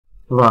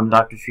Hello, I'm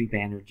Dr. Sri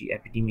Banerjee,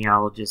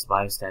 epidemiologist,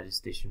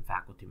 biostatistician,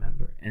 faculty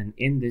member, and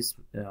in this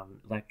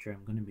lecture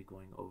I'm going to be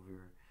going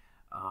over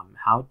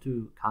how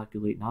to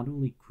calculate not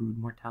only crude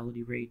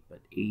mortality rate but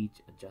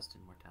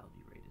age-adjusted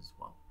mortality rate as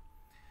well.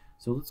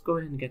 So let's go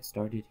ahead and get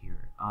started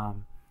here.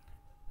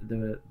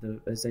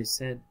 As I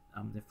said,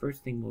 the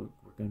first thing we're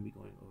going to be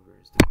going over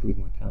is the crude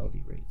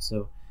mortality rate.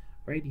 So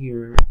right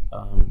here,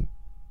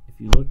 if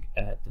you look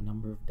at the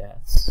number of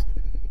deaths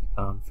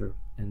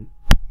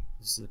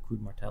this is the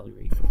crude mortality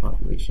rate for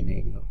population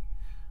A,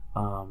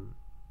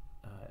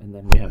 and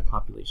then we have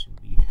population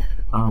B.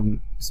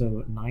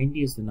 So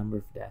 90 is the number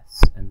of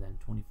deaths, and then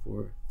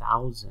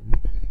 24,000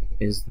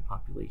 is the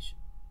population.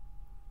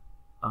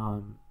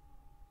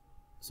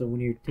 So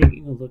when you're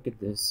taking a look at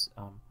this,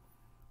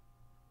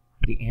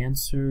 the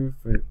answer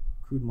for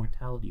crude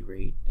mortality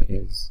rate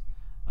is,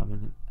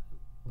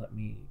 let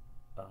me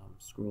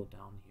scroll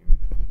down here.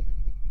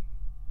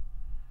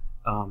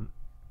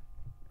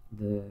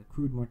 The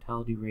crude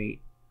mortality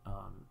rate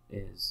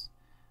is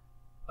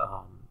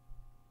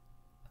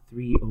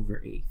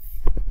 3/8.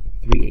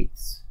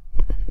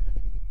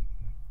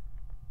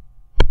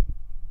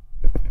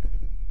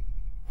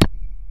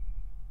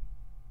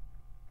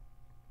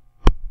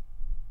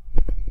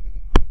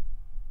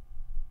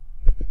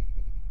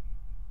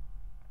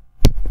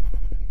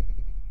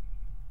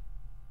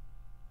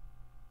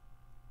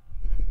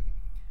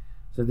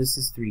 So this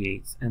is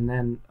 3/8, and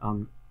then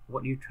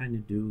what you're trying to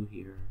do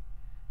here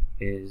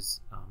is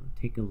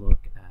take a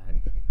look at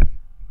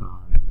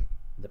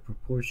the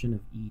proportion of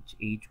each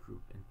age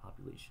group in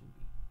population B.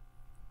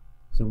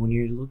 So when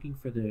you're looking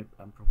for the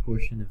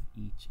proportion of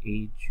each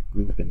age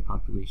group in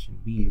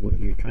population B, what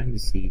you're trying to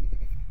see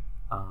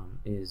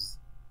is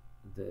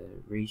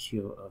the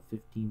ratio of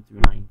 15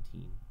 through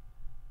 19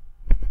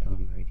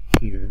 right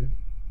here.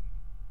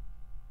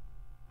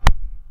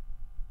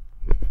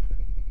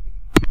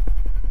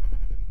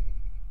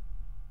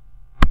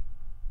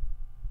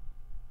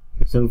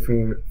 So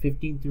for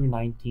 15 through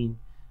 19,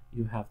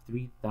 you have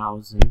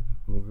 3,000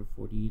 over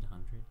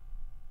 4,800.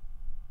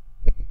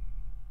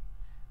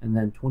 And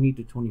then 20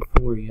 to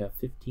 24, you have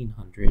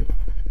 1,500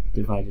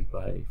 divided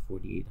by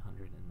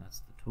 4,800, and that's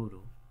the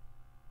total.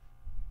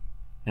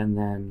 And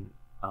then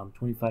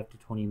 25 to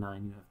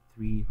 29, you have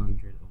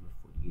 300 over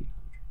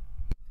 4,800.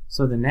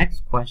 So the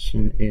next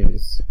question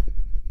is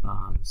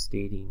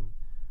stating,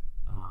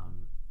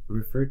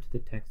 refer to the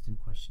text in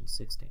question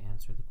 6 to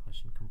answer the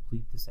question,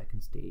 complete the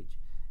second stage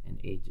and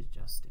age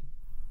adjusting.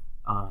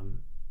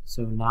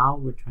 So now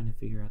we're trying to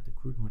figure out the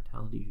crude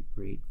mortality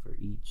rate for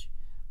each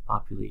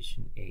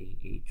population A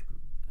age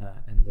group,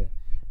 and the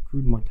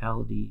crude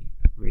mortality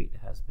rate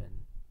has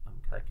been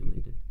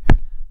calculated.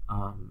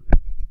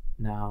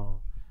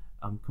 Now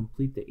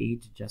complete the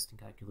age adjusting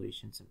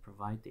calculations and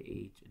provide the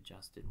age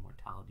adjusted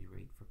mortality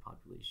rate for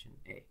population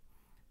A.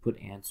 Put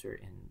answer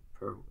in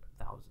per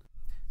 1,000.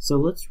 So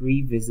let's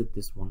revisit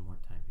this one more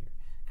time here.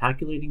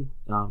 Calculating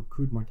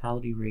crude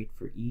mortality rate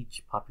for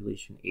each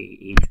population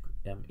A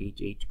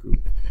age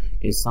group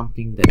is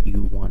something that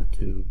you want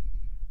to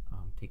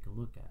take a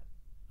look at.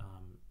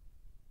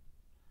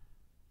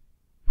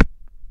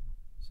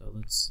 So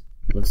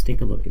let's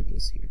take a look at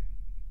this here.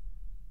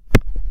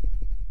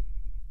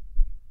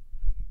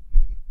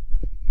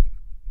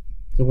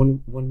 So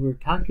when we're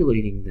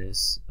calculating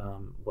this,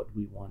 what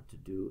we want to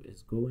do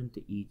is go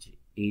into each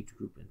age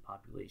group in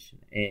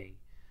population A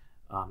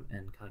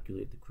and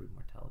calculate the crude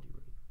mortality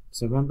rate.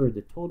 So remember,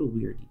 the total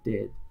we already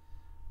did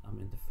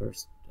in the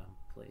first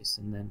place,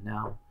 and then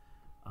now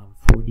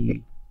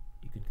 40,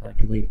 you can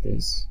calculate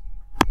this,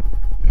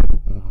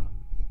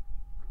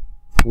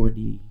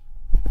 40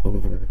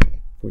 over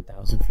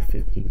 4,000 for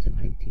 15 to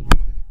 19,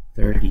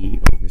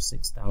 30 over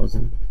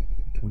 6,000,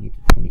 20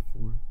 to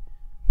 24,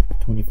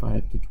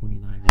 25 to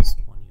 29 is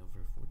 20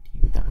 over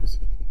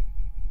 14,000.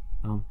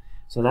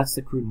 So that's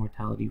the crude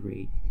mortality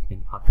rate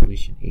in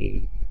population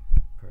A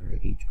per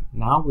age group.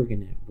 Now what we're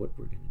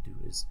gonna do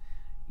is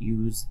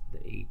use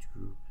the age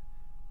group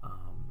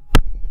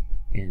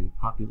and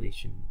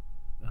population.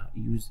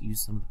 Use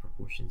some of the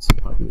proportions in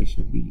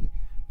population B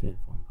to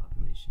inform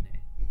population A.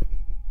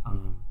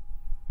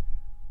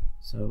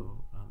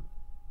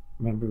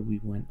 Remember, we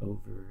went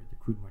over the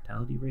crude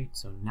mortality rate.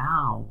 So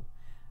now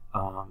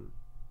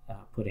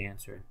put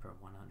answer in per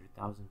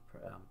 100,000.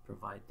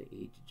 Provide the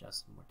age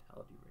adjusted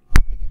mortality rate.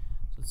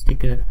 So let's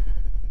take a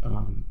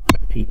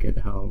peek at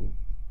how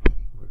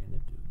we're going to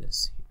do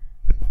this here.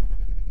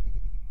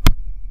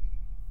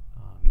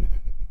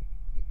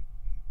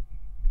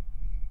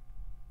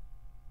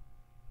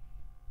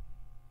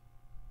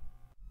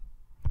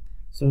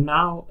 So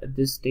now at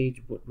this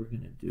stage, what we're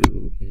going to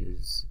do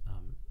is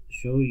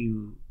show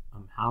you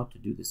how to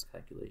do this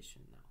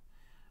calculation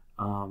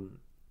now.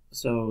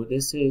 So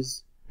this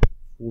is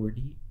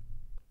 40.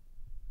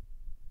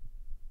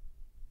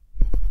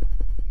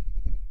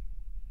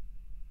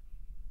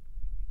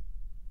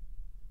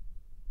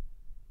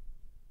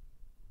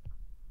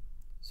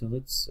 So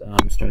let's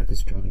start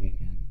this drawing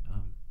again.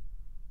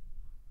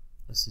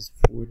 This is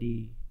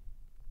 40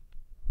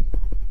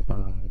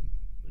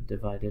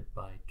 divided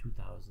by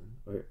 2,000,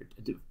 or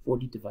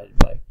 40 divided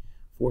by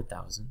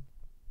 4,000.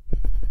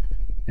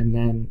 And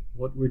then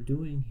what we're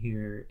doing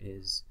here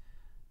is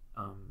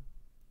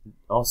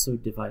also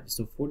divide.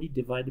 So 40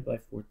 divided by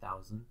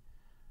 4,000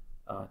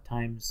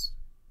 times,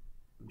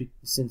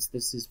 since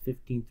this is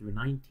 15 through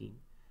 19,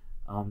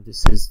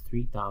 this is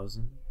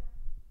 3,000.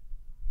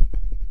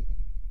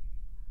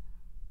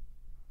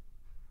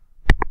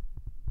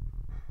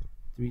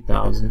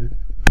 3,000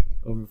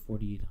 over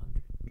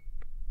 4,800.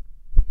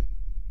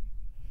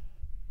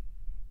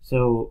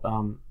 So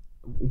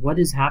what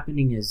is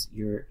happening is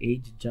you're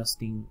age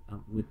adjusting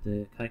with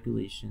the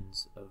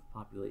calculations of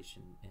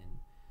population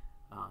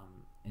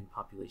in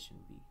population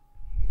B.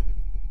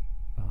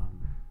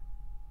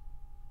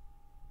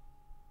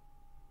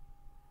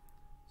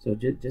 So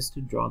just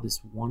to draw this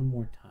one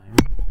more time,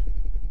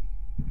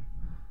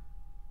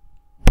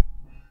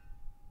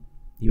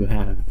 you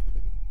have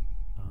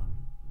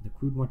the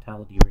crude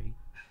mortality rate,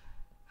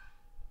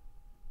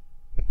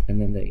 and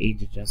then the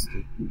age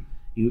adjusted.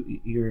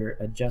 You're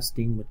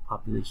adjusting with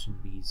population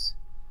B's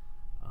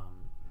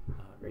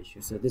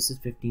ratio. So this is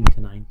 15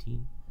 to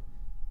 19,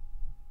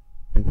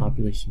 and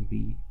population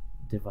B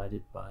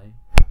divided by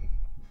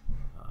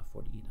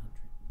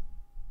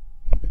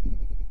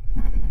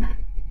 4,800.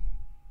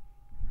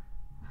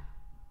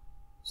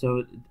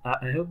 So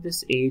I hope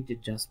this age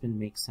adjustment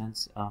makes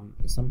sense.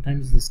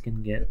 Sometimes this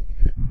can get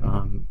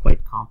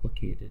quite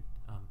complicated.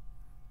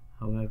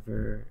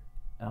 However,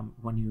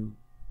 when you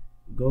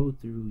go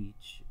through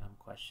each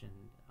question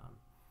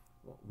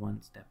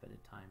one step at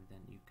a time, then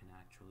you can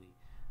actually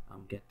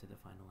get to the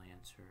final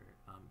answer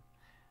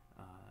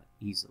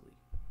easily.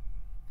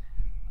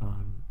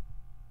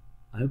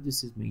 I hope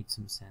this has made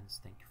some sense.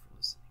 Thank you.